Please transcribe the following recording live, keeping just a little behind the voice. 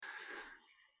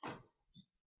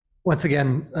Once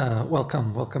again,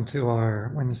 welcome to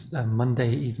our Wednesday,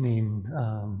 Monday evening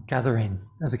gathering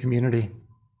as a community.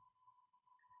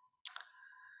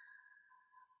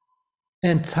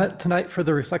 And tonight, for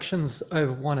the reflections, I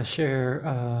want to share.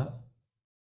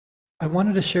 I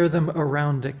wanted to share them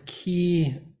around a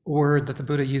key word that the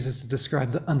Buddha uses to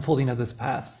describe the unfolding of this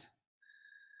path.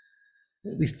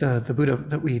 At least the Buddha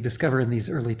that we discover in these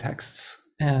early texts,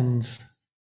 and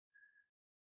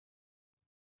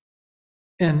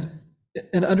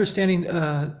understanding.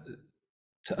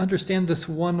 To understand this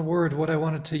one word, what I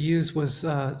wanted to use was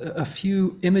a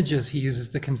few images he uses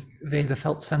to convey the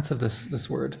felt sense of this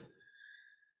word.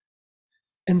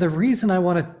 And the reason I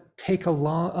want to take a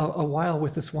while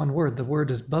with this one word, the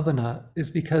word is bhavana, is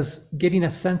because getting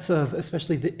a sense of,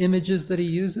 especially the images that he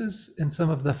uses and some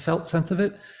of the felt sense of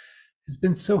it, has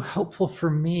been so helpful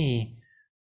for me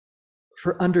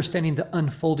for understanding the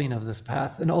unfolding of this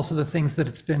path, and also the things that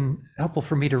it's been helpful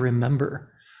for me to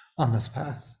remember on this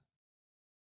path.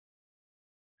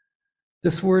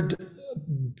 This word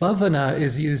bhavana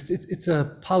is used, it's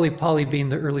a Pali being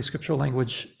the early scriptural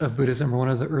language of Buddhism, or one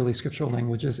of the early scriptural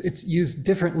languages. It's used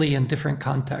differently in different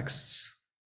contexts.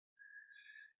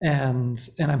 And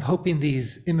I'm hoping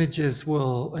these images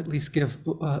will at least give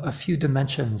a few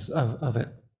dimensions of it.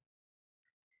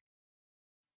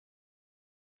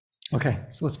 Okay,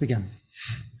 so let's begin.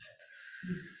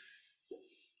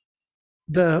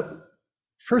 The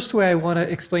first way I want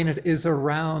to explain it is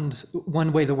around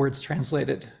one way the word's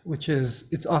translated, which is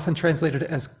it's often translated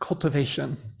as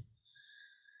cultivation.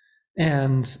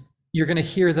 And you're going to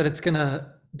hear that it's going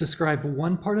to describe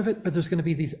one part of it, but there's going to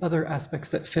be these other aspects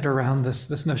that fit around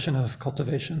this notion of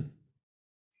cultivation.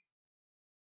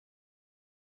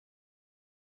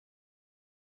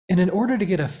 And in order to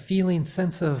get a feeling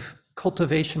sense of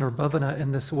cultivation or bhavana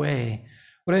in this way,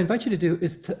 what I invite you to do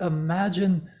is to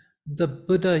imagine the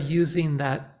Buddha using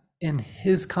that in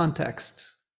his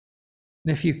context.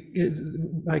 And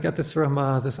I got this from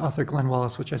this author, Glenn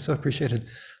Wallace, which I so appreciated.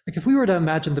 Like if we were to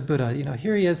imagine the Buddha,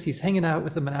 here he is, he's hanging out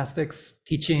with the monastics,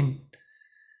 teaching.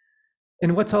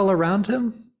 And what's all around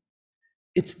him?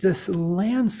 It's this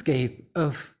landscape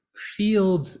of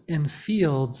fields and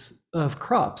fields of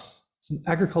crops. It's an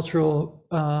agricultural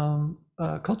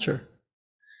culture.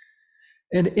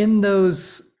 And in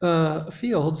those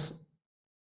fields,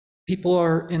 people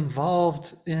are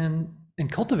involved in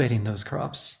cultivating those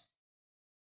crops.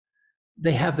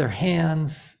 They have their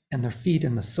hands and their feet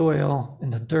in the soil, in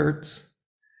the dirt.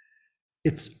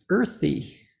 It's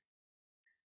earthy.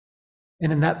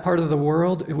 And in that part of the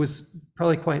world, it was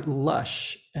probably quite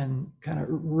lush and kind of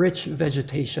rich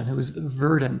vegetation. It was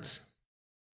verdant.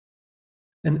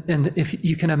 And if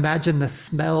you can imagine the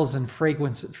smells and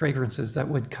fragrances that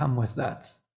would come with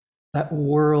that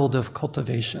world of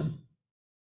cultivation.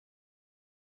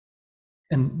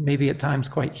 And maybe at times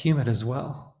quite humid as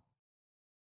well.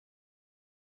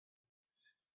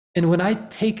 And when I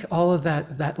take all of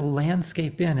that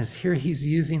landscape in, as here he's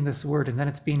using this word, and then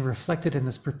it's being reflected in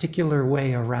this particular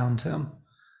way around him,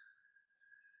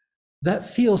 that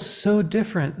feels so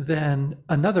different than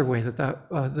another way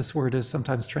that this word is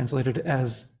sometimes translated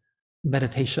as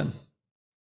meditation.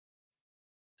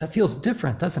 That feels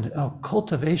different, doesn't it? Oh,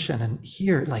 cultivation, and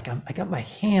here, like I got my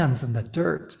hands in the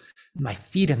dirt, my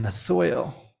feet in the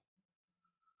soil.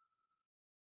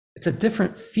 It's a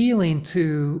different feeling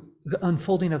to the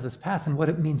unfolding of this path and what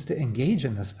it means to engage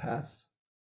in this path.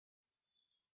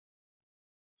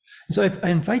 And so I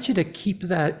invite you to keep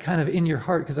that kind of in your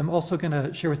heart, because I'm also going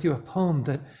to share with you a poem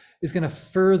that is going to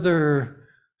further,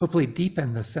 hopefully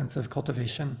deepen the sense of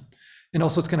cultivation. And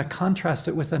also it's going to contrast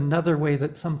it with another way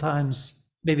that sometimes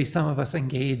maybe some of us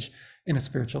engage in a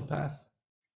spiritual path.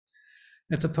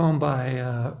 It's a poem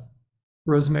by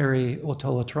Rosemary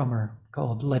Otola Trummer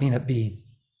called Letting It Be.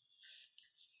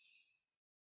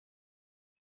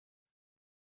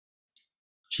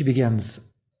 She begins,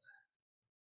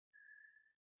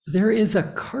 "There is a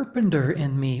carpenter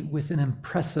in me with an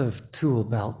impressive tool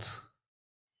belt.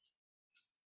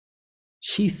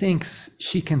 She thinks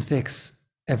she can fix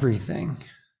everything.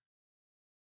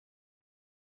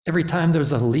 Every time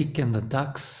there's a leak in the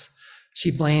ducts, she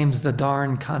blames the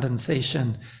darn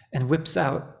condensation and whips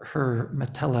out her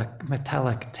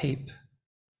metallic tape.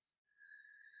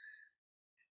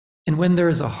 And when there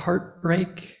is a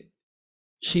heartbreak,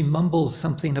 she mumbles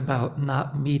something about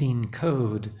not meeting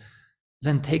code,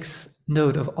 then takes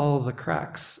note of all the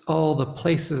cracks, all the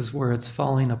places where it's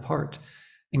falling apart,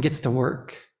 and gets to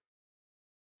work.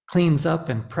 Cleans up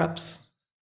and preps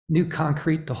new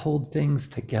concrete to hold things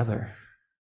together.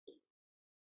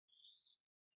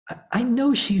 I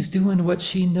know she's doing what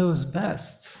she knows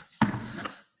best.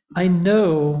 I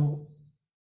know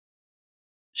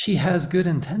she has good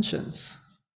intentions.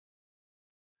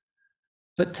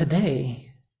 But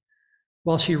today,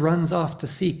 while she runs off to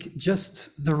seek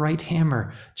just the right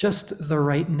hammer, just the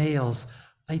right nails,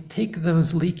 I take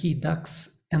those leaky ducks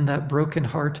and that broken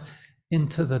heart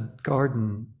into the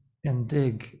garden and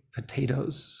dig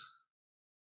potatoes.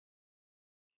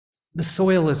 The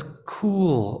soil is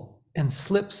cool and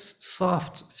slips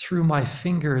soft through my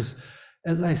fingers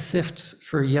as I sift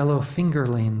for yellow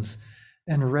fingerlings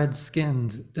and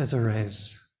red-skinned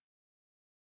Desirees.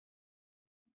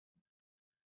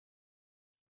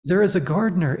 There is a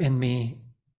gardener in me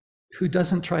who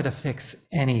doesn't try to fix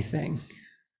anything.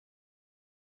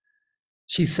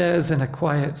 She says in a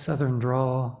quiet southern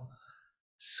drawl,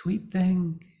 "Sweet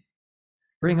thing,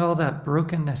 bring all that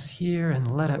brokenness here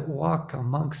and let it walk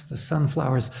amongst the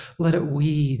sunflowers. Let it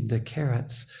weed the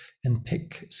carrots and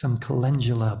pick some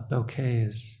calendula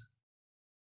bouquets."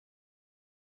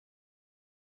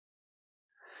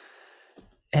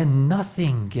 And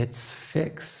nothing gets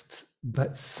fixed,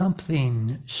 but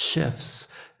something shifts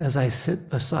as I sit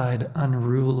beside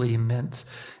unruly mint,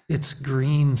 its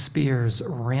green spears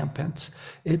rampant,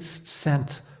 its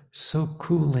scent so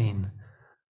cooling,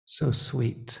 so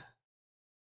sweet.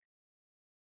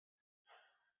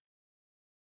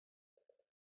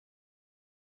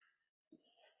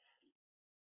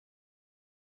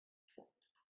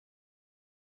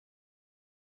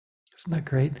 Isn't that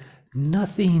great?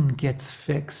 Nothing gets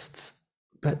fixed,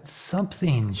 but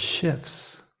something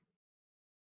shifts.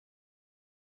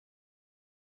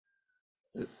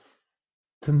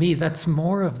 To me, that's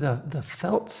more of the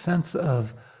felt sense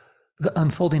of the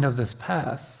unfolding of this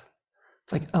path.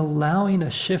 It's like allowing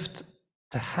a shift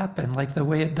to happen, like the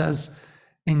way it does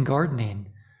in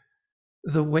gardening,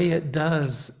 the way it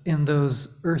does in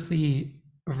those earthy,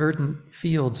 verdant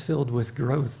fields filled with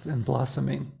growth and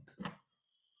blossoming.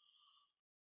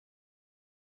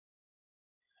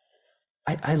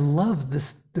 I love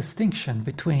this distinction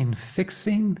between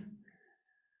fixing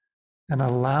and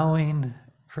allowing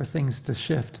for things to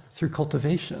shift through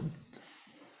cultivation,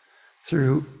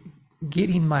 through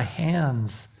getting my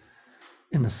hands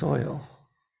in the soil.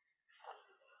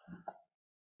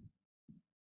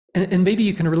 And maybe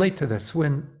you can relate to this.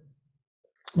 When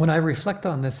I reflect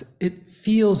on this, it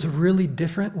feels really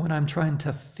different when I'm trying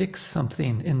to fix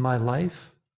something in my life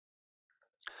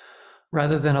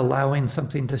rather than allowing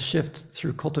something to shift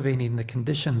through cultivating the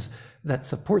conditions that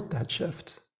support that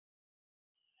shift.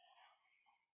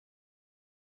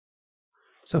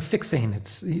 So fixing,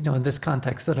 it's, in this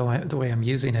context, the way I'm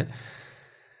using it,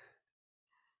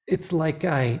 it's like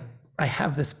I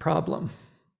have this problem.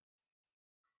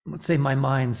 Let's say my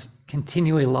mind's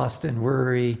continually lost in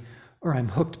worry, or I'm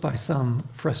hooked by some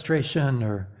frustration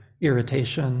or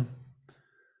irritation,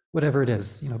 whatever it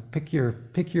is, pick your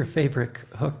favorite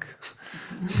hook.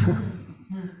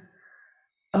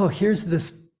 Oh, here's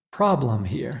this problem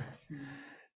here.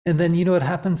 And then you know what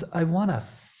happens? I want to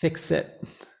fix it.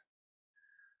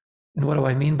 And what do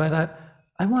I mean by that?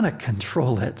 I want to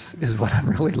control it, is what I'm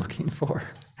really looking for.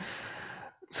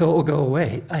 So it will go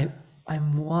away.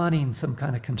 I'm wanting some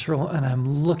kind of control, and I'm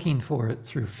looking for it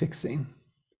through fixing.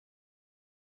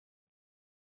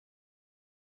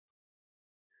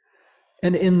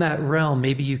 And in that realm,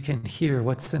 maybe you can hear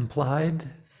what's implied,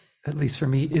 at least for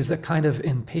me, is a kind of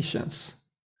impatience.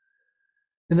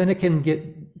 And then it can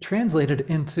get translated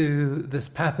into this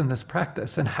path and this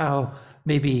practice and how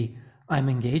maybe I'm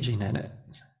engaging in it.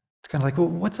 It's kind of like, well,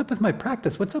 what's up with my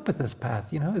practice? What's up with this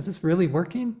path? Is this really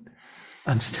working?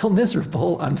 I'm still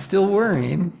miserable. I'm still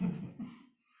worrying.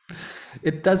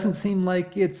 It doesn't seem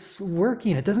like it's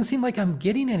working. It doesn't seem like I'm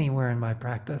getting anywhere in my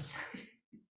practice.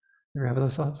 You ever have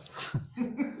those thoughts?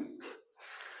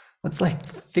 It's like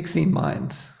fixing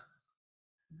minds.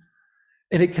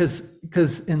 And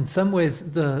because in some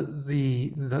ways the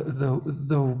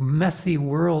messy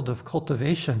world of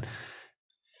cultivation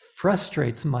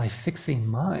frustrates my fixing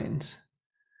mind,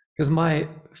 because my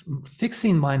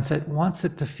fixing mindset wants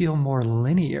it to feel more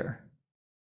linear.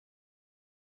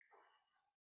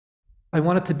 I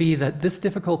want it to be that this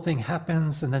difficult thing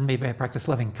happens, and then maybe I practice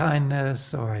loving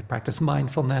kindness or I practice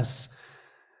mindfulness,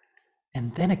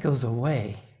 and then it goes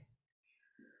away.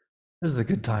 Those are the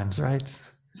good times, right?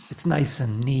 It's nice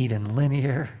and neat and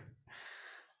linear.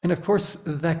 And of course,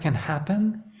 that can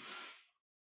happen.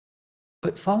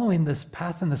 But following this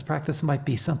path and this practice might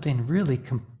be something really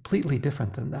completely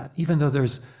different than that, even though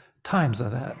there's times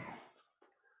of that.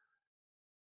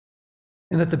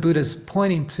 And that the Buddha is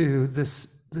pointing to this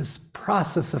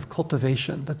process of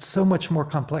cultivation that's so much more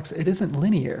complex. It isn't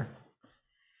linear.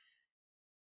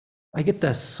 I get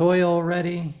the soil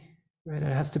ready, right?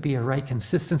 It has to be a right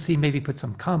consistency, maybe put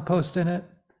some compost in it.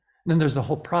 And then there's a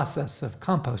whole process of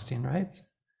composting, right?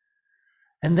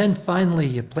 And then finally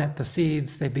you plant the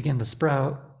seeds, they begin to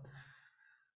sprout.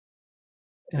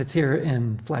 And it's here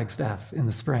in Flagstaff in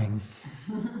the spring.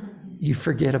 You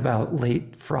forget about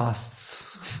late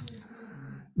frosts,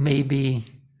 maybe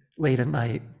late at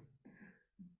night.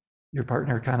 Your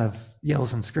partner kind of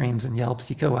yells and screams and yelps.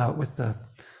 You go out with the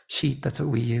sheet, that's what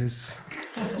we use.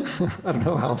 I don't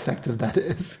know how effective that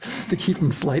is to keep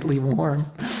them slightly warm.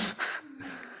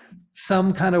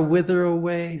 Some kind of wither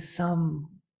away, some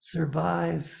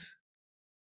survive.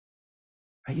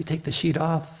 Right, you take the sheet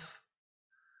off,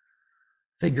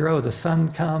 they grow, the sun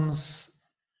comes,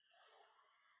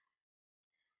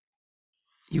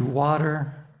 you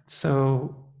water,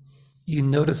 so you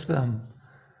notice them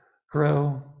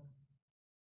grow.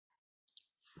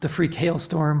 The freak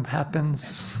hailstorm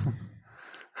happens.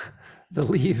 The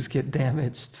leaves get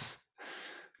damaged.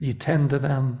 You tend to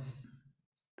them.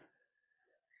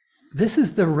 This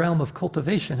is the realm of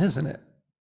cultivation, isn't it?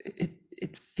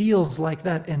 It feels like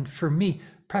that. And for me,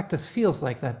 practice feels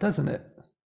like that, doesn't it?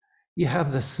 You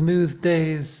have the smooth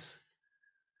days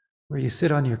where you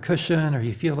sit on your cushion or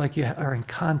you feel like you are in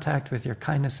contact with your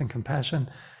kindness and compassion.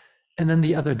 And then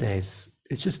the other days,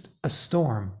 it's just a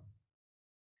storm.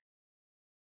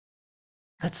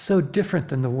 That's so different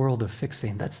than the world of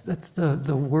fixing. That's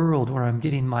the world where I'm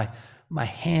getting my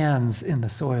hands in the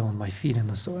soil and my feet in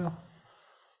the soil.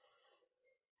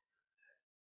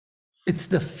 It's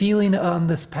the feeling on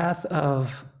this path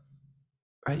of,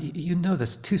 right, you know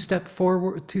this, 2 steps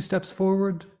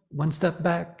forward, 1 step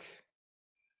back.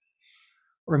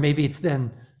 Or maybe it's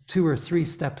then 2 or 3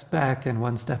 steps back and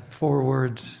 1 step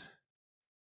forward.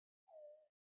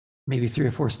 Maybe 3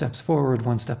 or 4 steps forward,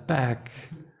 1 step back,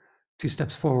 2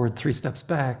 steps forward, 3 steps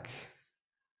back.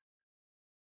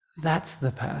 That's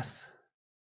the path.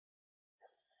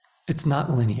 It's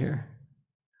not linear.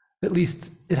 At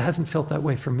least it hasn't felt that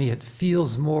way for me. It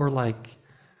feels more like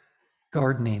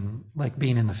gardening, like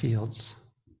being in the fields.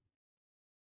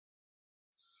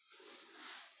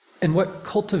 And what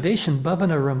cultivation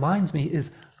bhavana reminds me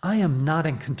is I am not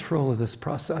in control of this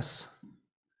process.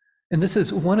 And this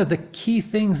is one of the key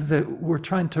things that we're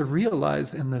trying to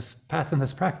realize in this path, in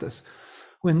this practice.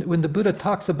 When the Buddha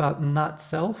talks about not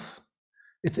self,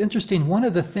 it's interesting. One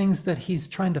of the things that he's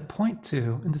trying to point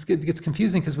to, and this gets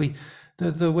confusing because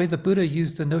the way the Buddha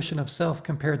used the notion of self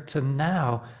compared to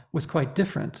now was quite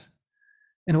different.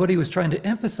 And what he was trying to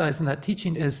emphasize in that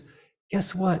teaching is,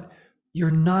 guess what?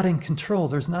 You're not in control.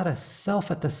 There's not a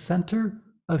self at the center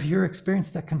of your experience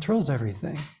that controls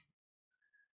everything.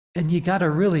 And you got to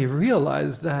really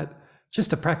realize that just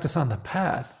to practice on the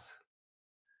path,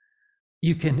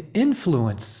 you can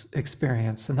influence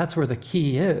experience. And that's where the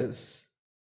key is.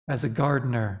 As a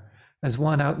gardener, as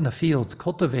one out in the fields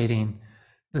cultivating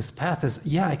this path is,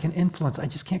 yeah, I can influence. I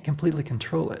just can't completely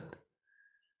control it.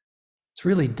 It's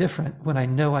really different when I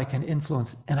know I can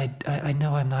influence and I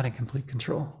know I'm not in complete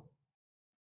control.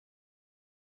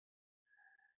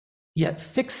 Yet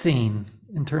fixing,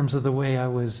 in terms of the way I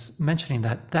was mentioning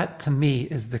that to me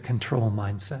is the control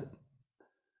mindset.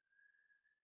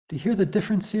 Do you hear the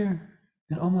difference here?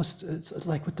 And almost, it's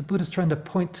like what the Buddha's trying to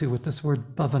point to with this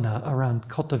word bhavana around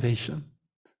cultivation.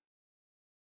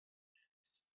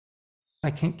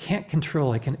 I can't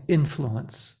control, I can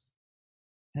influence.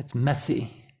 It's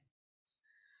messy.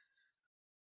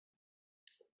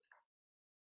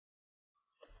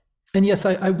 And yes,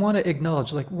 I want to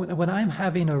acknowledge, like when I'm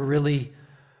having a really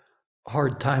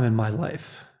hard time in my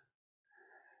life,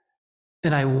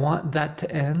 and I want that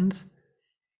to end,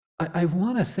 I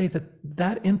want to say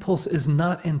that impulse is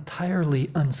not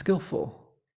entirely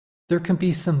unskillful. There can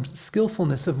be some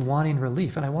skillfulness of wanting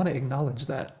relief, and I want to acknowledge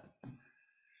that.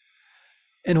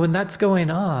 And when that's going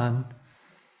on,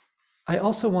 I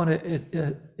also want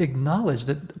to acknowledge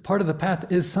that part of the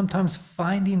path is sometimes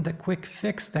finding the quick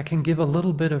fix that can give a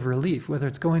little bit of relief, whether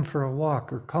it's going for a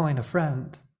walk or calling a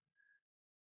friend.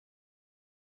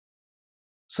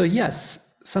 So yes,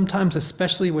 sometimes,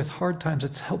 especially with hard times,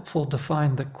 it's helpful to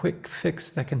find the quick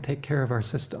fix that can take care of our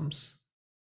systems.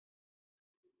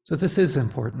 So this is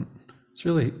important. It's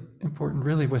really important,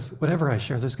 really, with whatever I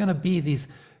share. There's going to be these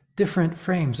different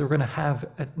frames that we're going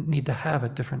to need to have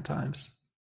at different times.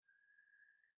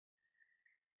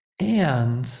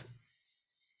 And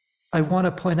I want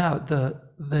to point out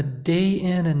the day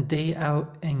in and day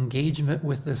out engagement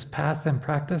with this path and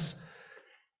practice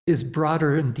is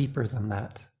broader and deeper than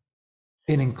that.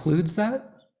 It includes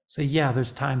that. So yeah,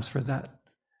 there's times for that.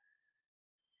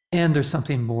 And there's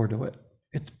something more to it.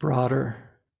 It's broader,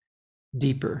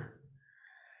 deeper.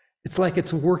 It's like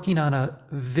it's working on a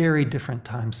very different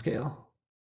time scale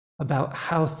about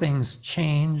how things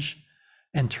change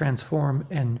and transform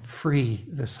and free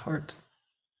this heart.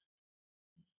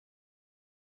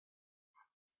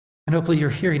 And hopefully you're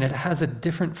hearing it has a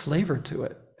different flavor to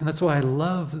it. And that's why I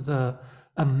love the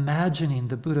imagining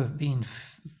the Buddha being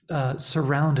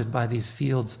surrounded by these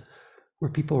fields where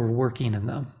people are working in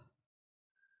them.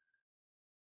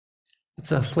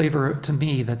 It's a flavor to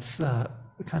me that's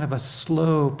kind of a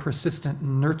slow, persistent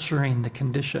nurturing the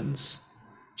conditions,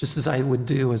 just as I would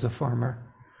do as a farmer,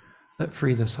 that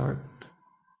free this heart.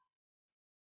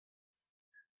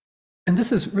 And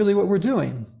this is really what we're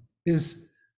doing, is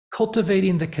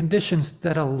cultivating the conditions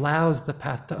that allows the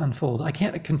path to unfold. I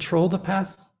can't control the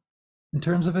path in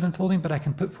terms of it unfolding, but I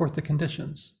can put forth the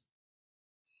conditions.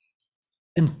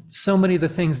 And so many of the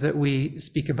things that we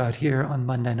speak about here on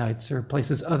Monday nights or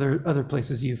places, other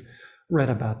places you've read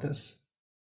about this.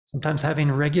 Sometimes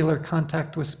having regular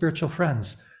contact with spiritual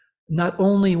friends, not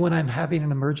only when I'm having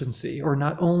an emergency or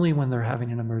not only when they're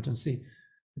having an emergency,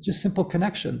 but just simple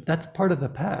connection. That's part of the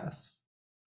path.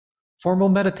 Formal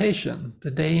meditation,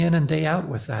 the day in and day out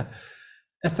with that.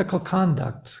 Ethical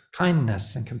conduct,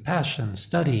 kindness and compassion,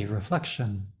 study,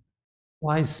 reflection,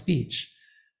 wise speech.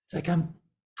 It's like I'm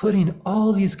putting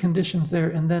all these conditions there,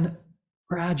 and then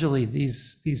gradually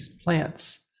these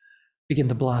plants begin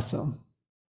to blossom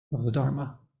of the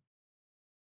Dharma.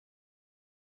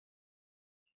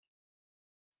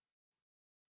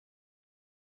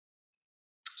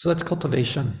 So that's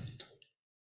cultivation.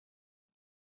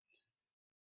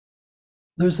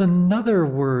 There's another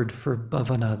word for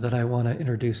Bhavana that I want to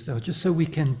introduce, though, just so we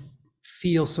can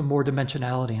feel some more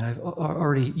dimensionality. And I've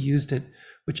already used it,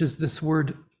 which is this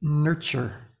word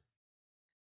nurture.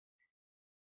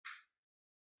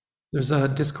 There's a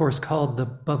discourse called the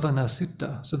Bhavana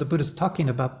Sutta. So the Buddha's talking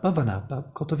about Bhavana,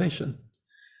 about cultivation.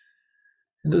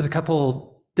 And there's a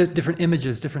couple different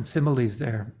images, different similes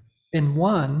there. And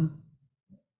one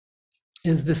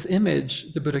is this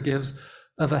image the Buddha gives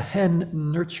of a hen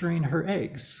nurturing her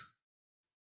eggs.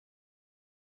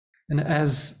 And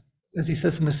as he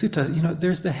says in the sutta,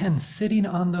 there's the hen sitting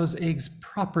on those eggs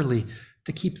properly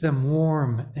to keep them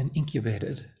warm and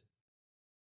incubated.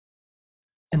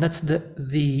 And that's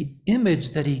the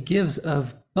image that he gives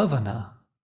of Bhavana,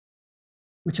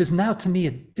 which is now to me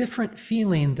a different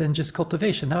feeling than just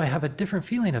cultivation. Now I have a different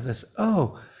feeling of this.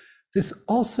 Oh, this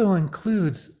also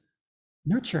includes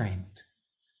nurturing.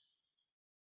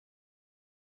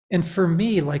 And for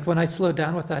me, like when I slow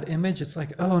down with that image, it's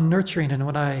like, oh, nurturing. And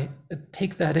when I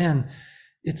take that in,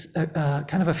 it's a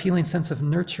kind of a feeling sense of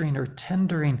nurturing or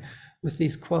tendering with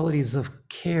these qualities of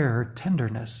care,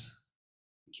 tenderness.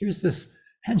 Here's this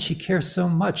hen, she cares so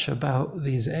much about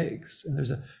these eggs,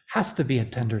 and has to be a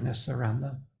tenderness around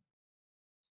them.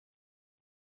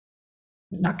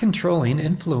 Not controlling,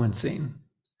 influencing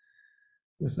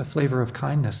with a flavor of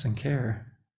kindness and care.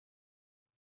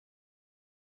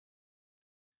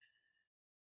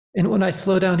 And when I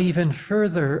slow down even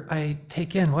further, I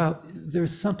take in, wow,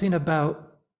 there's something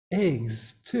about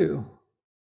eggs too.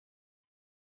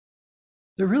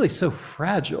 They're really so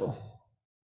fragile.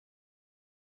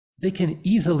 They can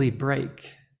easily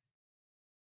break.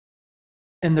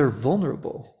 And they're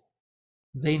vulnerable.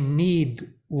 They need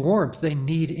warmth, they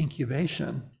need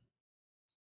incubation.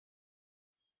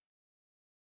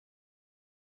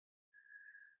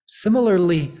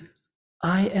 Similarly,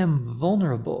 I am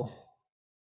vulnerable.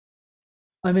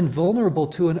 I'm invulnerable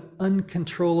to an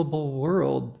uncontrollable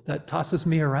world that tosses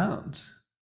me around.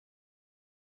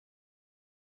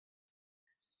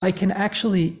 I can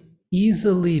actually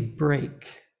easily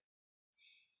break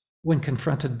when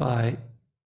confronted by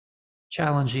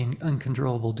challenging,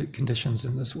 uncontrollable conditions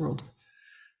in this world.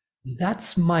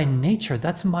 That's my nature.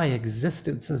 That's my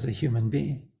existence as a human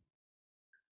being.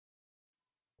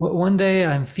 One day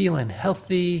I'm feeling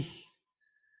healthy,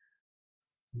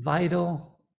 vital.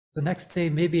 The next day,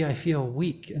 maybe I feel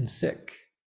weak and sick.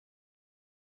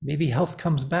 Maybe health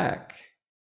comes back.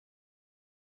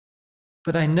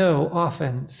 But I know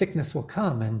often sickness will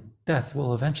come and death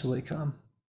will eventually come.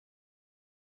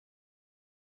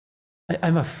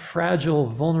 I'm a fragile,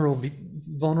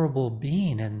 vulnerable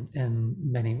being in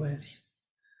many ways.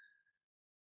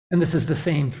 And this is the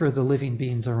same for the living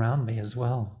beings around me as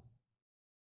well.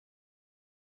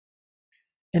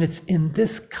 And it's in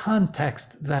this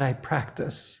context that I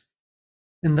practice.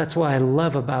 And that's why I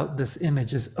love about this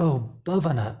image is, oh,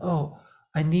 Bhavana, oh,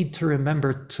 I need to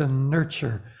remember to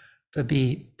nurture, to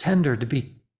be tender,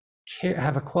 to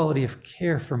have a quality of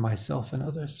care for myself and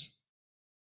others.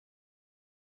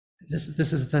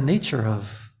 This is the nature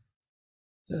of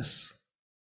this.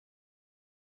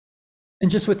 And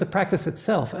just with the practice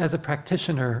itself, as a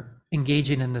practitioner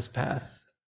engaging in this path,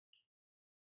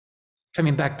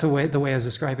 coming back to the way I was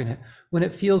describing it, when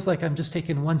it feels like I'm just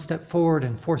taking one step forward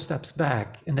and 4 steps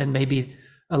back, and then maybe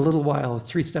a little while,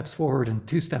 3 steps forward and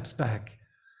 2 steps back,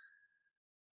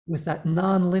 with that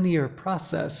non-linear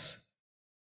process,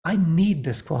 I need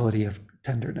this quality of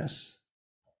tenderness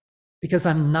because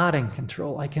I'm not in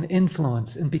control. I can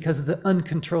influence, and because of the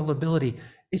uncontrollability,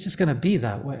 it's just going to be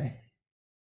that way.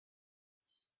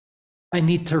 I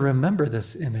need to remember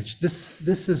this image.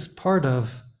 This is part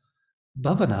of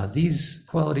Bhavana. These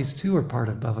qualities too are part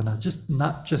of Bhavana, just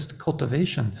not just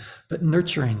cultivation, but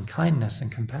nurturing, kindness, and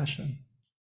compassion.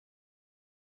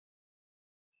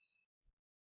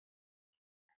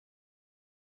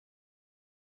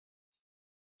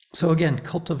 So again,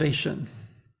 cultivation,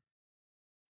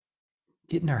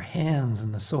 getting our hands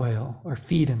in the soil, our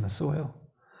feet in the soil.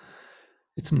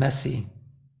 It's messy.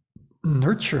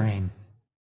 Nurturing.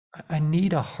 I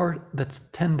need a heart that's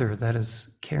tender, that is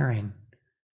caring.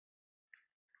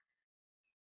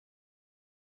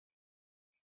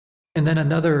 And then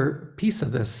another piece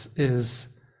of this is,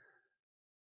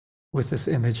 with this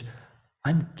image,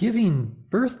 I'm giving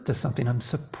birth to something. I'm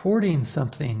supporting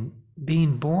something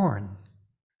being born.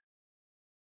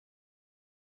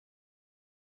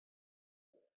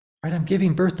 Right? I'm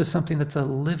giving birth to something that's a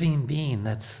living being,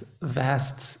 that's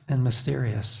vast and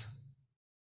mysterious.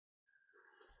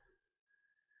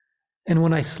 And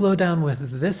when I slow down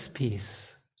with this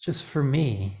piece, just for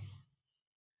me,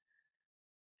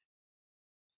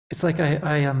 it's like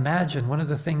I imagine one of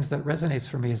the things that resonates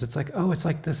for me is it's like, oh, it's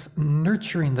like this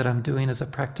nurturing that I'm doing as a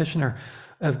practitioner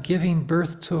of giving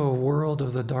birth to a world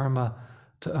of the Dharma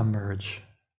to emerge.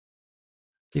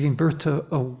 Giving birth to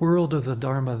a world of the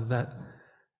Dharma that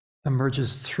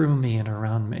emerges through me and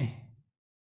around me.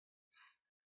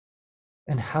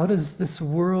 And how does this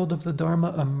world of the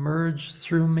Dharma emerge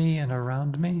through me and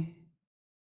around me?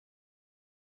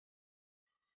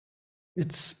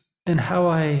 It's in how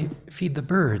I feed the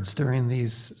birds during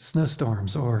these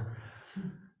snowstorms, or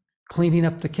cleaning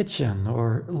up the kitchen,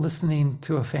 or listening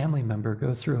to a family member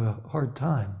go through a hard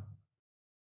time.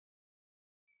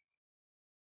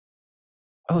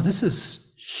 Oh, this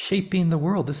is shaping the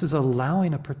world. This is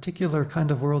allowing a particular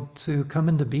kind of world to come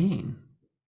into being.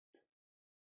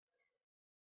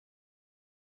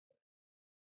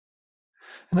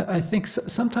 And I think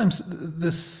sometimes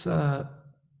this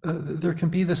there can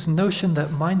be this notion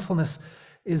that mindfulness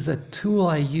is a tool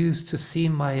I use to see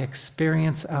my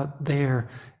experience out there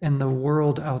and the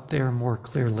world out there more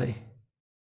clearly.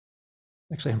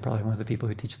 Actually, I'm probably one of the people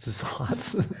who teaches this a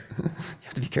lot. You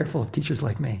have to be careful of teachers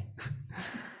like me.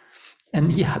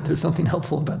 And yeah, there's something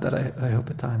helpful about that, I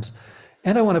hope, at times.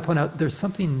 And I want to point out there's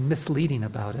something misleading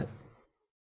about it.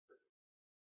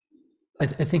 I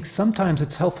think sometimes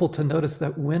it's helpful to notice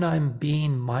that when I'm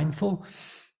being mindful,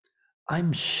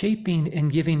 I'm shaping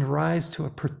and giving rise to a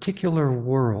particular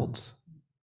world.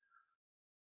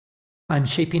 I'm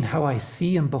shaping how I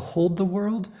see and behold the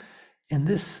world, and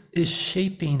this is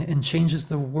shaping and changes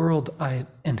the world I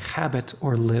inhabit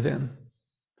or live in.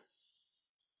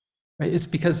 Right? It's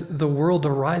because the world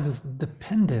arises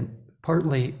dependent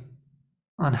partly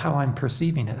on how I'm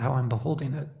perceiving it, how I'm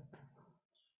beholding it.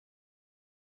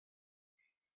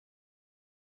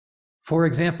 For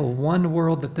example, one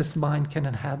world that this mind can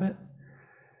inhabit,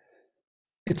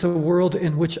 it's a world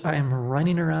in which I am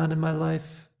running around in my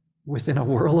life within a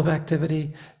whirl of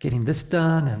activity, getting this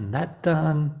done and that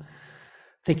done,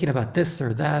 thinking about this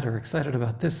or that, or excited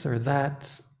about this or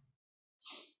that,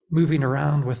 moving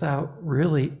around without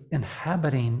really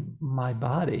inhabiting my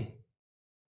body.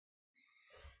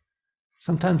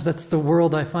 Sometimes that's the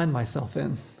world I find myself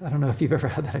in. I don't know if you've ever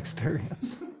had that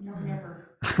experience. No, never.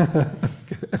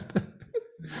 Good.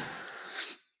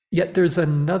 Yet there's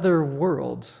another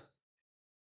world,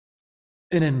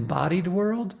 an embodied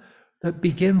world that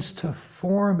begins to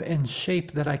form and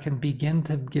shape that I can begin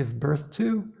to give birth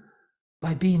to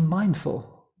by being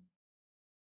mindful.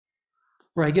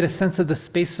 Where I get a sense of the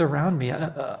space around me,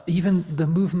 even the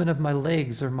movement of my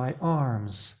legs or my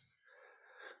arms,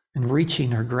 and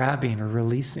reaching or grabbing or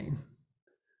releasing,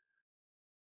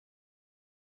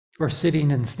 or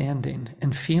sitting and standing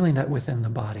and feeling that within the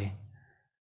body.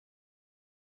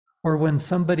 Or when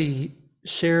somebody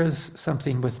shares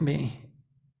something with me,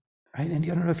 right? And I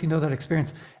don't know if you know that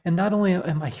experience. And not only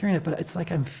am I hearing it, but it's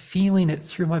like I'm feeling it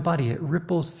through my body. It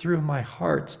ripples through my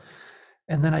heart.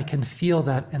 And then I can feel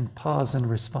that and pause and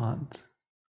respond.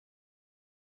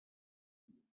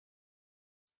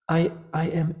 I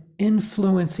am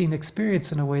influencing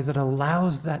experience in a way that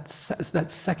allows that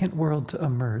second world to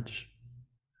emerge.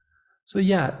 So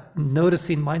yeah,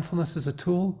 noticing mindfulness is a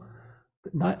tool,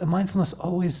 but mindfulness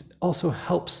always also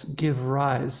helps give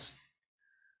rise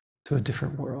to a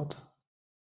different world.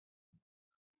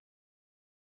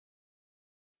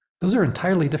 Those are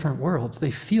entirely different worlds.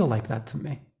 They feel like that to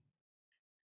me.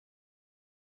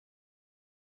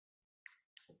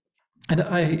 And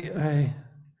I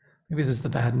maybe this is the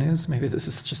bad news, maybe this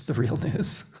is just the real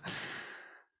news.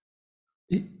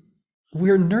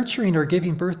 We're nurturing or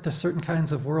giving birth to certain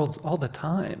kinds of worlds all the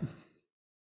time.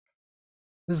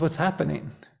 This is what's happening.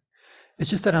 It's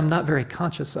just that I'm not very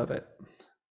conscious of it.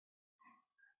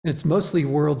 It's mostly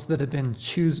worlds that have been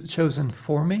chosen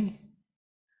for me.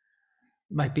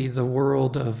 It might be the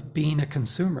world of being a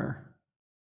consumer,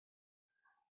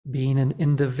 being an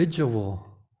individual,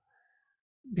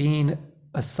 being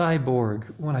a cyborg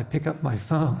when I pick up my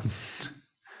phone.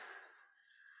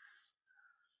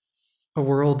 A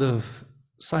world of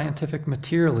scientific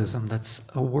materialism that's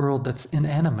a world that's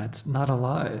inanimate, not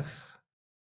alive.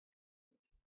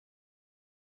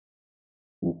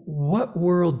 What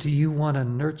world do you want to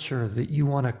nurture, that you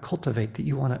want to cultivate, that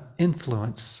you want to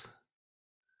influence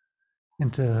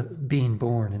into being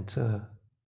born, into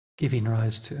giving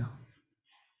rise to?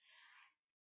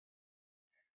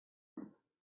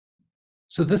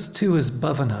 So this too is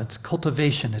bhavana, it's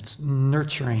cultivation, it's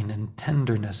nurturing and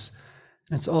tenderness.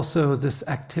 And it's also this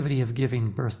activity of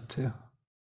giving birth to.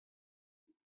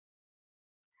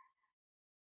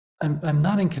 I'm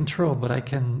not in control, but I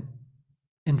can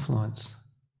influence.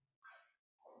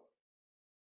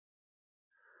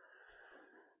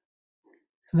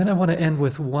 And then I want to end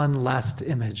with one last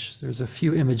image. There's a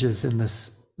few images in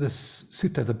this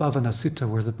sutta, the Bhavana Sutta,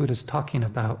 where the Buddha is talking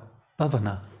about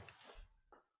bhavana.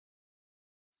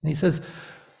 And he says,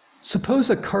 suppose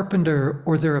a carpenter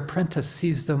or their apprentice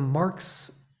sees the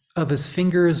marks of his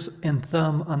fingers and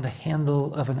thumb on the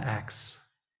handle of an axe.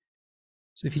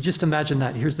 So if you just imagine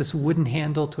that, here's this wooden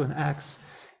handle to an axe,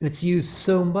 and it's used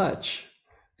so much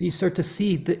that you start to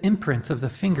see the imprints of the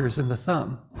fingers and the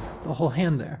thumb, the whole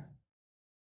hand there.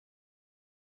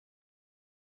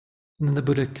 And then the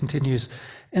Buddha continues,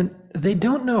 and they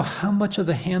don't know how much of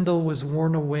the handle was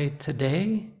worn away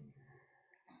today,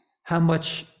 how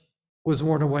much was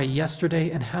worn away yesterday,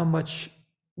 and how much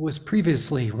was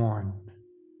previously worn.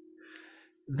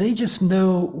 They just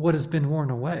know what has been worn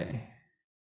away.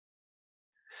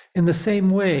 In the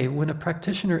same way, when a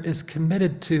practitioner is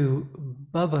committed to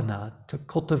bhavana, to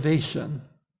cultivation,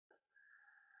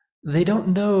 they don't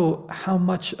know how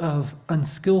much of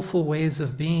unskillful ways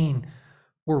of being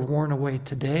were worn away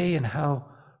today and how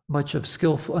much of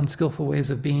unskillful ways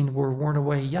of being were worn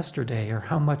away yesterday or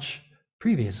how much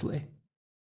previously.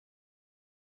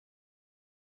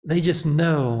 They just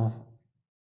know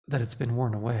that it's been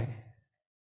worn away.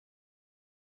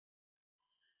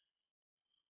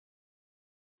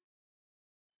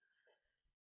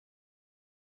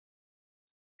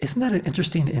 Isn't that an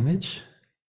interesting image?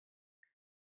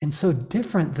 And so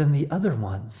different than the other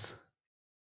ones.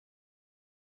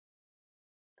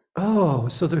 Oh,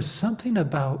 so there's something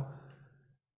about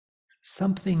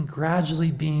something gradually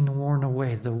being worn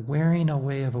away, the wearing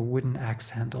away of a wooden axe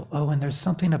handle. Oh, and there's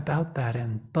something about that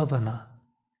in bhavana.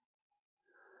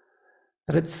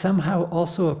 That it's somehow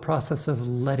also a process of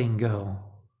letting go.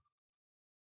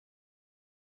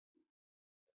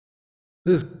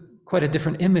 This is quite a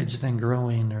different image than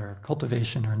growing or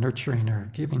cultivation or nurturing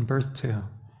or giving birth to. And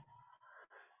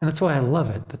that's why I love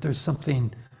it, that there's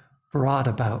something broad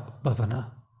about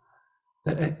bhavana,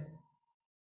 that it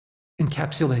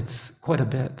encapsulates quite a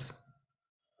bit.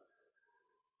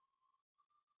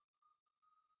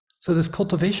 So this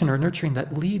cultivation or nurturing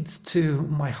that leads to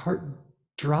my heart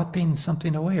dropping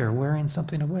something away or wearing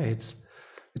something away. It's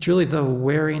really the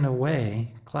wearing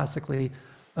away, classically,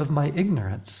 of my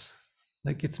ignorance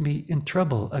that gets me in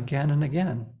trouble again and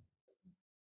again.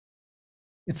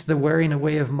 It's the wearing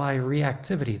away of my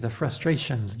reactivity, the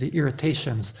frustrations, the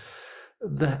irritations,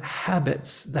 the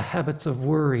habits of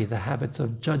worry, the habits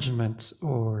of judgment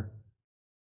or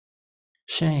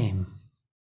shame.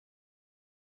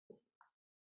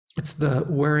 It's the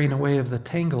wearing away of the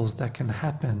tangles that can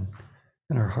happen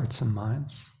in our hearts and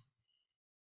minds.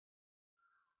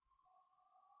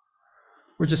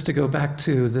 Or just to go back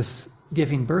to this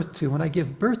giving birth to, when I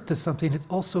give birth to something, it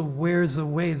also wears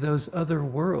away those other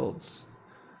worlds.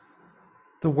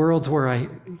 The worlds where I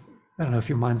don't know if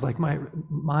your mind's like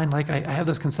mine, like I have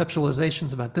those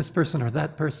conceptualizations about this person or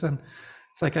that person.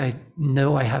 It's like I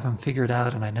know I have them figured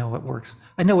out and I know what works.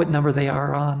 I know what number they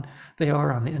are on. They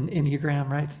are on the Enneagram,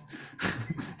 right?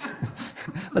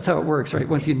 That's how it works, right?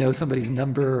 Once you know somebody's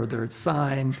number or their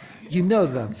sign, you know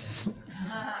them.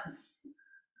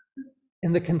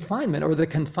 in the confinement, or the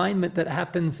confinement that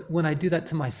happens when I do that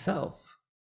to myself.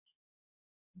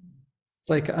 It's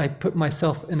like I put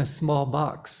myself in a small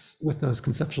box with those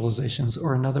conceptualizations,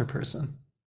 or another person.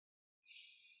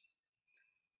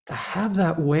 To have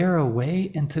that wear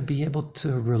away and to be able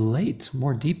to relate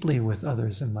more deeply with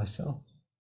others and myself.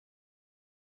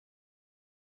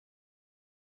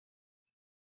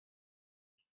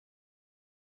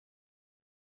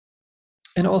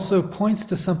 And also points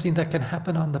to something that can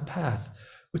happen on the path,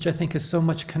 which I think is so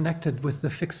much connected with the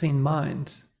fixing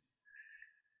mind.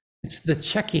 It's the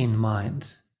checking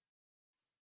mind.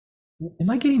 Am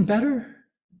I getting better?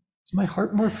 Is my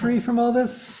heart more free from all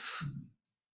this?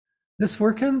 This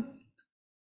working?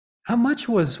 How much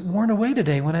was worn away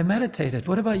today when I meditated?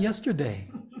 What about yesterday?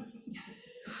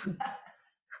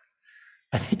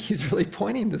 I think he's really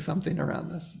pointing to something around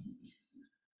this.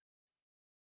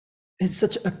 It's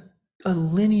such a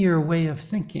linear way of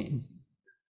thinking,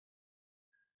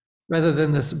 rather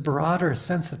than this broader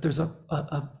sense that there's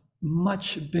a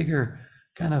much bigger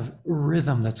kind of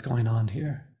rhythm that's going on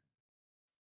here,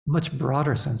 much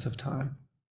broader sense of time.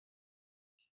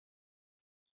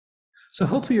 So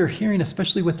hopefully you're hearing,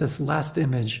 especially with this last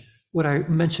image, what I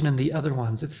mentioned in the other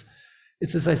ones. It's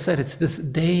as I said, it's this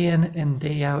day in and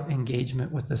day out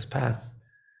engagement with this path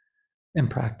and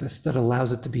practice that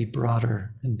allows it to be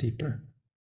broader and deeper.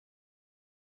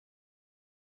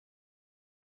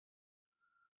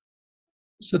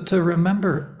 So to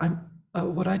remember,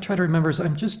 what I try to remember is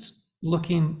I'm just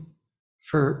looking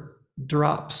for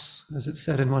drops, as it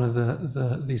said in one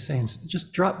of these sayings.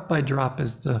 Just drop by drop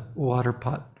is the water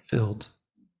pot filled.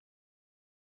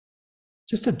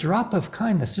 Just a drop of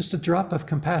kindness, just a drop of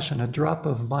compassion, a drop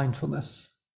of mindfulness.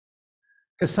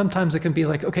 Because sometimes it can be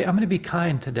like, okay, I'm going to be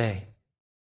kind today.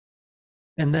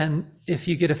 And then if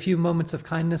you get a few moments of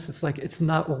kindness, it's like, it's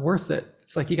not worth it.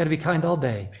 It's like, you got to be kind all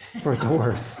day for it to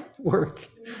work.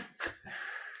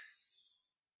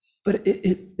 But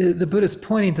the Buddha's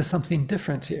pointing to something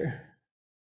different here.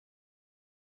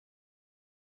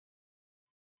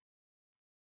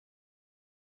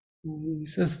 He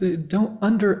says, don't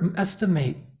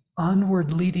underestimate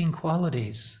onward leading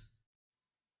qualities.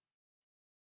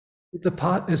 The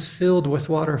pot is filled with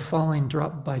water falling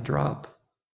drop by drop.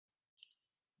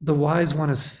 The wise one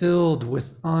is filled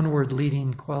with onward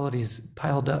leading qualities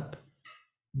piled up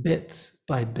bit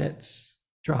by bit,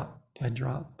 drop by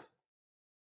drop.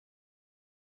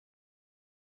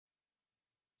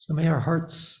 So may our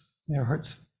hearts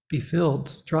be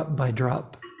filled drop by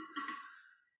drop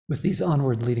with these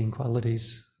onward leading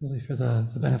qualities, really for the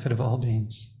benefit of all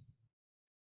beings.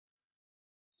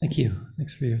 Thank you.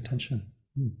 Thanks for your attention.